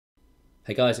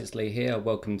Hey guys, it's Lee here.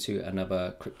 Welcome to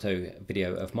another crypto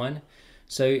video of mine.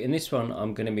 So in this one,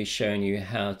 I'm going to be showing you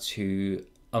how to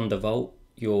undervolt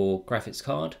your graphics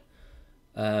card.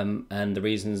 And the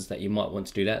reasons that you might want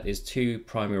to do that, there's two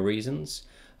primary reasons.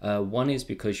 One is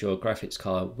because your graphics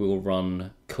card will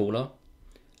run cooler,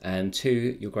 and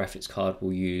two, your graphics card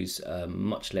will use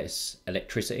much less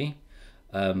electricity.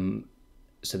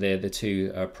 So they're the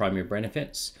two primary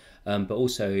benefits. But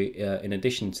also, in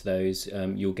addition to those,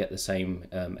 you'll get the same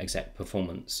exact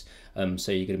performance.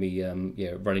 So you're going to be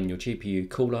running your GPU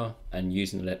cooler and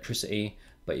using electricity,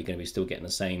 but you're going to be still getting the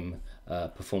same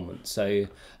performance. So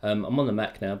I'm on the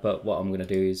Mac now, but what I'm going to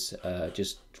do is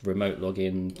just remote log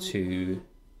in to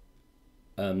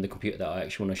the computer that I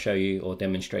actually want to show you or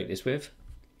demonstrate this with.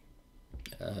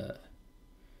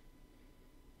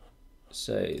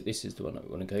 So this is the one that we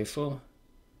want to go for.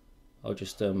 I'll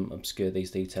just obscure these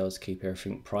details, keep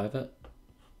everything private.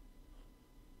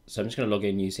 So I'm just going to log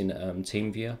in using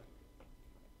TeamViewer.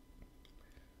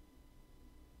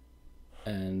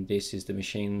 And this is the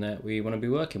machine that we want to be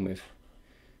working with.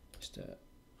 Just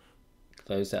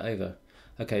close that over.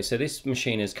 Okay, so this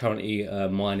machine is currently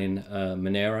mining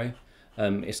Monero.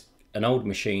 It's an old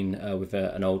machine with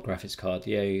an old graphics card.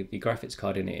 The graphics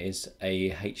card in it is a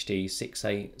HD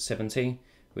 6870,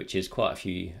 which is quite a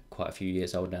few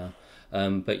years old now.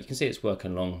 But you can see it's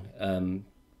working along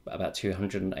about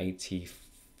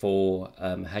 284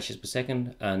 hashes per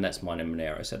second, and that's mining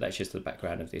Monero. So that's just the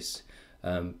background of this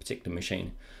particular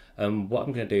machine. What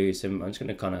I'm going to do is I'm just going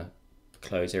to kind of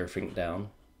close everything down,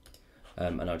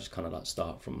 and I'll just kind of like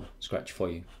start from scratch for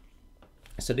you.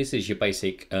 So this is your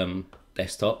basic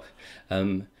desktop.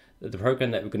 The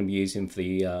program that we're going to be using for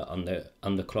the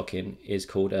underclocking is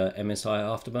called MSI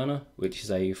Afterburner, which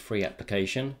is a free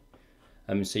application.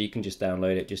 So you can just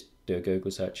download it, just do a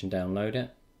Google search and download it.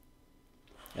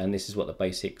 And this is what the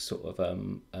basic sort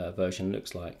of version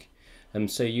looks like.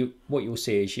 So what you'll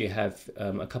see is you have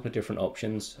a couple of different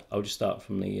options. I'll just start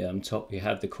from the top. You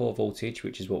have the core voltage,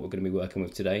 which is what we're going to be working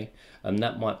with today.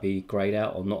 That might be grayed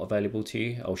out or not available to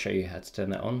you. I'll show you how to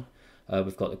turn that on.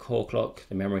 We've got the core clock,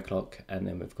 the memory clock, and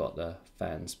then we've got the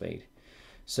fan speed.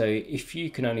 So if you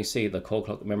can only see the core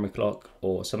clock, the memory clock,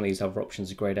 or some of these other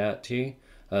options are grayed out to you,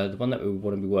 the one that we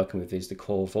want to be working with is the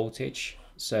core voltage.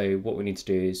 So what we need to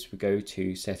do is we go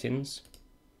to settings,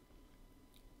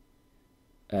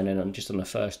 and then I'm just on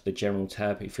the general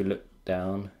tab. If you look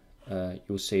down,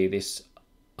 you'll see this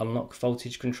unlock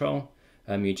voltage control.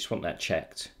 You just want that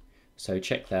checked. So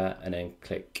check that and then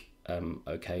click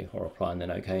OK, or apply and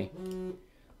then OK.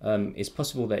 It's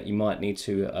possible that you might need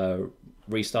to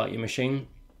restart your machine.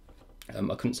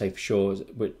 I couldn't say for sure,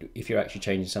 but if you're actually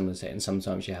changing some of the settings,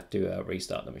 sometimes you have to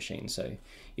restart the machine. So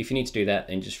if you need to do that,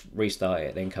 then just restart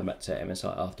it, then come back to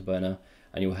MSI Afterburner,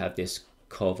 and you'll have this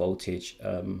core voltage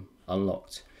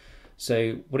unlocked.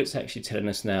 So what it's actually telling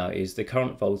us now is the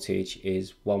current voltage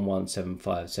is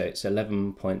 1175, so it's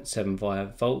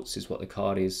 11.75 volts is what the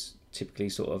card is typically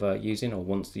sort of using or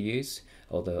wants to use,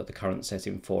 or the current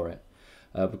setting for it.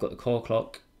 We've got the core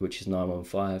clock, which is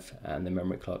 915, and the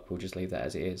memory clock, we'll just leave that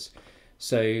as it is.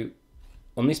 So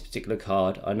on this particular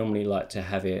card, I normally like to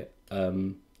have it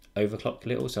overclocked a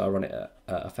little, so I run it at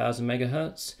 1000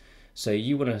 megahertz. So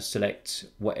you want to select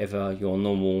whatever your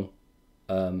normal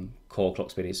core clock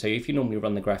speed is. So if you normally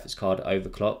run the graphics card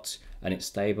overclocked and it's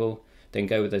stable, then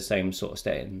go with the same sort of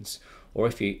settings. Or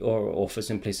if you, or for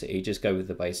simplicity, just go with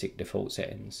the basic default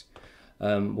settings.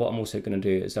 What I'm also going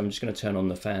to do is I'm just going to turn on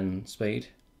the fan speed.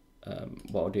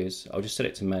 What I'll do is I'll just set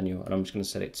it to manual, and I'm just going to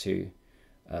set it to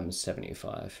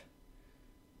 75,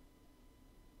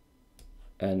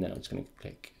 and then I'm just going to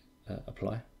click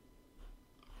apply.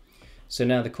 So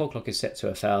now the core clock is set to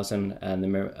 1000, and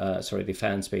the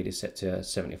fan speed is set to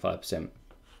 75%.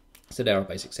 So there are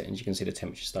basic settings. You can see the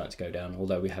temperature starting to go down,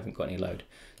 although we haven't got any load.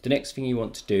 The next thing you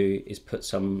want to do is put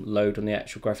some load on the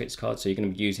actual graphics card, so you're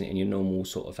going to be using it in your normal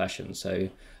sort of fashion. So I'm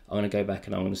going to go back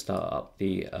and I'm going to start up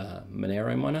the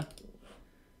Monero miner.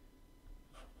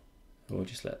 And we'll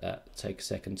just let that take a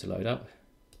second to load up.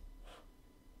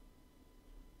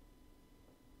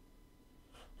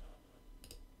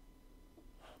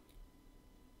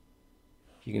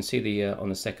 You can see the on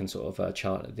the second sort of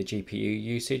chart, the GPU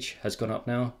usage has gone up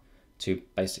now to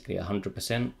basically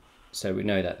 100%. So we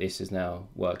know that this is now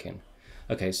working.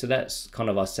 Okay, so that's kind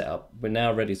of our setup. We're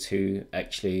now ready to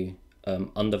actually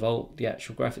undervolt the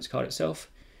actual graphics card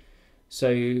itself.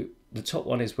 So the top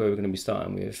one is where we're going to be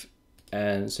starting with.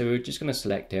 And so we're just going to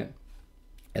select it,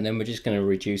 and then we're just going to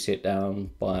reduce it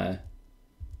down by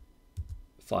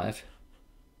 5.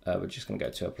 We're just going to go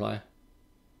to apply.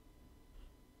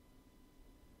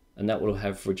 and that will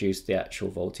have reduced the actual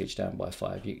voltage down by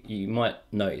 5. You might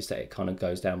notice that it kind of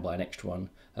goes down by an extra 1.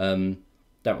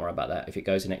 Don't worry about that. If it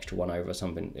goes an extra 1 over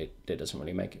something, it doesn't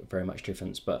really make it very much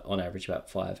difference, but on average about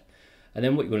 5. And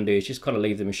then what you want to do is just kind of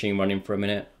leave the machine running for a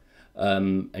minute,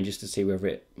 and just to see whether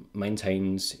it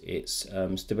maintains its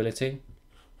stability.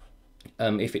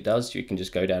 If it does, you can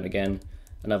just go down again,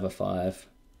 another 5.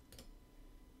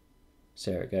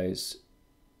 So there it goes.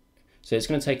 So it's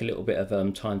going to take a little bit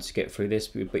of time to get through this,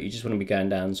 but you just want to be going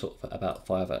down sort of about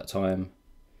 5 at a time.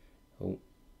 Oh,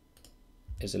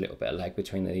 there's a little bit of lag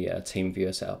between the team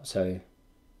viewer setup, so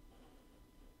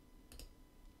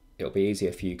it'll be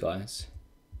easier for you guys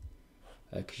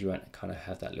because you won't kind of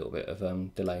have that little bit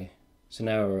of delay. So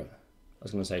now I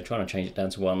was going to say trying to change it down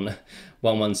to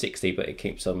 160, but it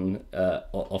keeps on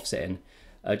offsetting.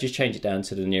 Just change it down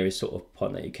to the nearest sort of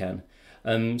point that you can.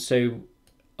 So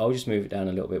I'll just move it down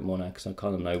a little bit more now because I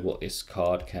kind of know what this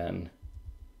card can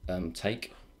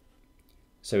take.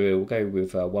 So we'll go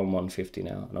with 1150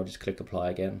 now, and I'll just click apply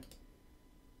again.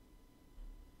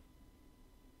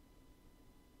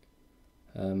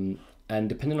 And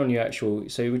depending on your actual,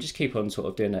 so we'll just keep on sort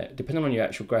of doing that. Depending on your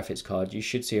actual graphics card, you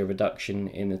should see a reduction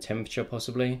in the temperature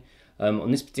possibly.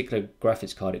 On this particular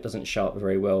graphics card, it doesn't show up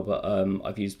very well, but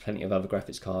I've used plenty of other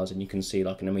graphics cards, and you can see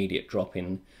like an immediate drop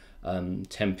in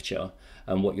temperature.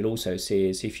 And what you'll also see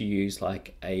is if you use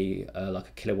like a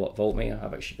kilowatt voltmeter,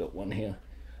 I've actually got one here.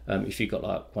 If you've got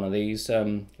like one of these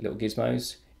little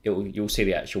gizmos, you'll see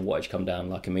the actual wattage come down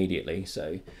like immediately.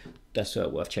 So that's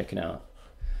worth checking out.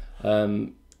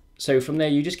 So from there,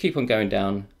 you just keep on going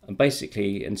down, and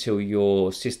basically until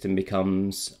your system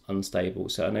becomes unstable.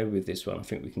 So I know with this one, I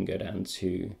think we can go down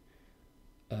to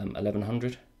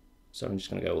 1100. So I'm just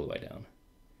going to go all the way down.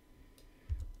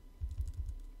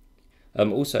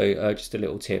 Also, just a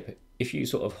little tip: if you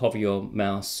sort of hover your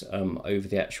mouse over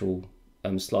the actual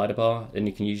slider bar, then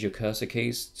you can use your cursor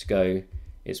keys to go.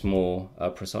 It's more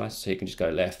precise, so you can just go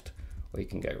left or you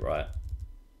can go right.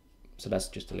 So that's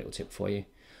just a little tip for you.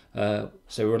 So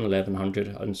we're on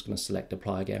 1100. I'm just going to select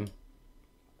apply again.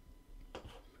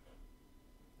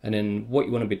 And then what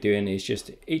you want to be doing is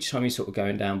just each time you're sort of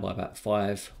going down by about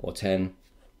 5 or 10,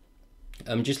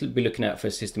 just be looking out for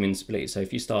system instability. So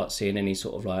if you start seeing any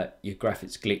sort of like your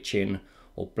graphics glitching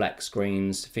or black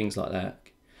screens, things like that,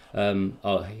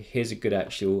 oh, here's a good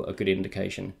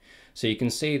indication. So you can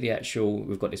see the actual,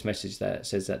 we've got this message that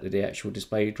says that the actual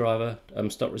display driver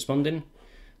stopped responding.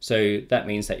 So that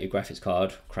means that your graphics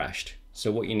card crashed.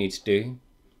 So what you need to do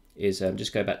is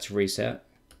just go back to reset.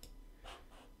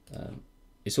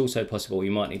 It's also possible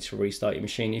you might need to restart your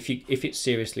machine. If it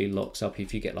seriously locks up,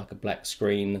 if you get like a black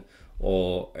screen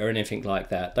or anything like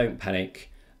that, don't panic.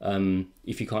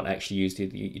 If you can't actually use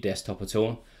your desktop at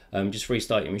all, just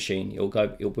restart your machine. It'll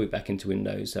boot back into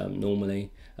Windows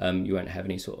normally. You won't have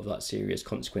any sort of like serious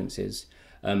consequences.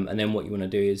 And then what you want to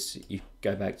do is you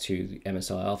go back to the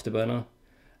MSI Afterburner,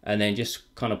 and then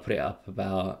just kind of put it up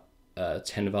about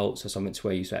 10 volts or something to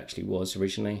where you actually was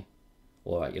originally,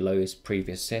 or at your lowest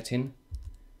previous setting.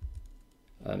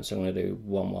 So I'm going to do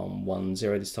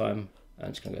 1110 this time. I'm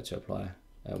just going to go to apply.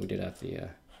 We did have the,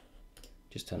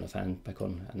 just turn the fan back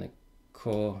on and the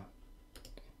core.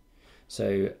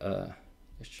 So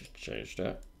let's just change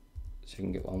that so you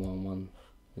can get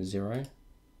 1110.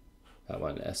 That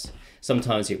won't less.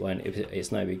 Sometimes it won't.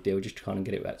 It's no big deal. Just to kind of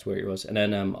get it back to where it was, and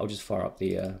then I'll just fire up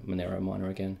the Monero miner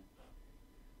again.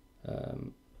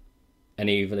 And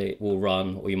either it will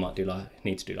run, or you might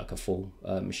need to do like a full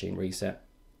machine reset.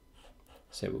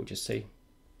 So we'll just see.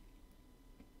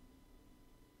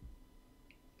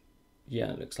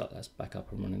 Yeah, it looks like that's back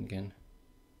up and running again.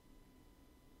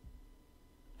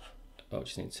 I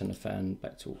just need to turn the fan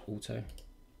back to auto.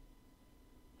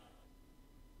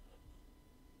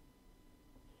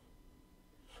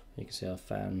 You can see our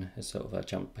fan has sort of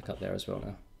jumped back up there as well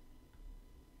now.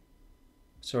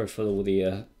 Sorry for all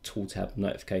the tool tab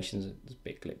notifications, it's a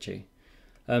bit glitchy.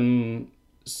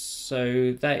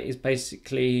 So that is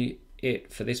basically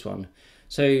it for this one.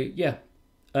 So yeah,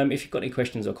 if you've got any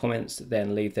questions or comments,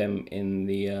 then leave them in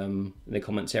the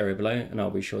comments area below, and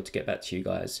I'll be sure to get back to you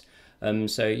guys.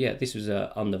 So yeah, this was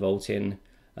undervolting.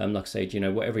 Like I said,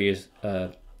 whatever your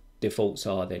defaults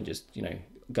are, then just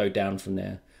go down from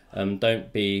there.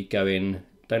 Don't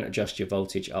adjust your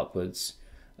voltage upwards.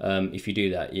 If you do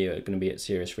that, you're going to be at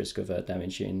serious risk of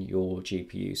damaging your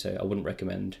GPU. So I wouldn't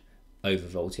recommend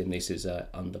overvolting. This is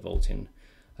undervolting.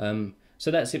 So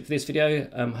that's it for this video.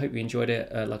 Hope you enjoyed it.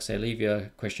 Like I say, leave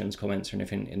your questions, comments, or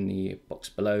anything in the box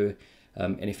below.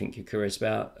 Anything you're curious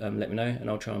about, let me know, and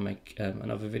I'll try and make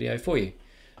another video for you.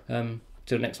 Till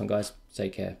the next one, guys.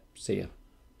 Take care. See ya.